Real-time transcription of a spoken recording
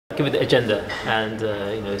give it the agenda, and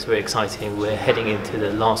it's very exciting. We're heading into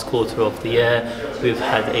the last quarter of the year. We've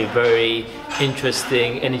had a very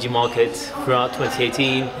interesting energy market throughout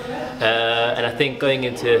 2018, and I think going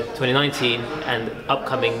into 2019 and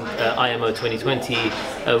upcoming IMO 2020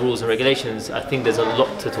 rules and regulations, I think there's a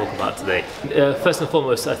lot to talk about today. First and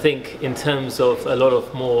foremost, I think in terms of a lot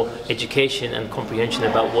of more education and comprehension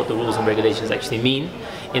about what the rules and regulations actually mean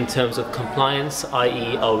in terms of compliance,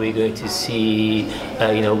 i.e. are we going to see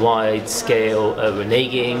wide-scale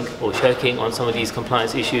reneging or shirking on some of these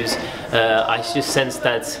compliance issues. I just sense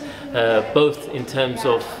that both in terms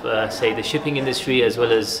of say the shipping industry as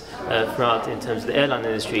well as throughout in terms of the airline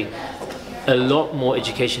industry, a lot more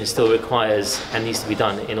education still requires and needs to be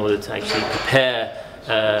done in order to actually prepare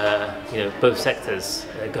both sectors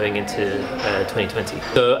going into 2020.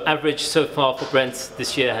 So average so far for Brent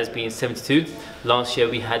this year has been 72. Last year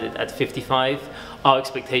we had it at 55. Our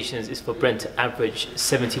expectations is for Brent to average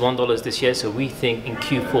 $71 this year, so we think in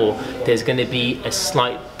Q4 there's going to be a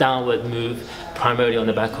slight downward move, primarily on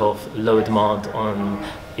the back of lower demand on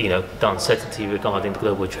the uncertainty regarding the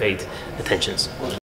global trade tensions.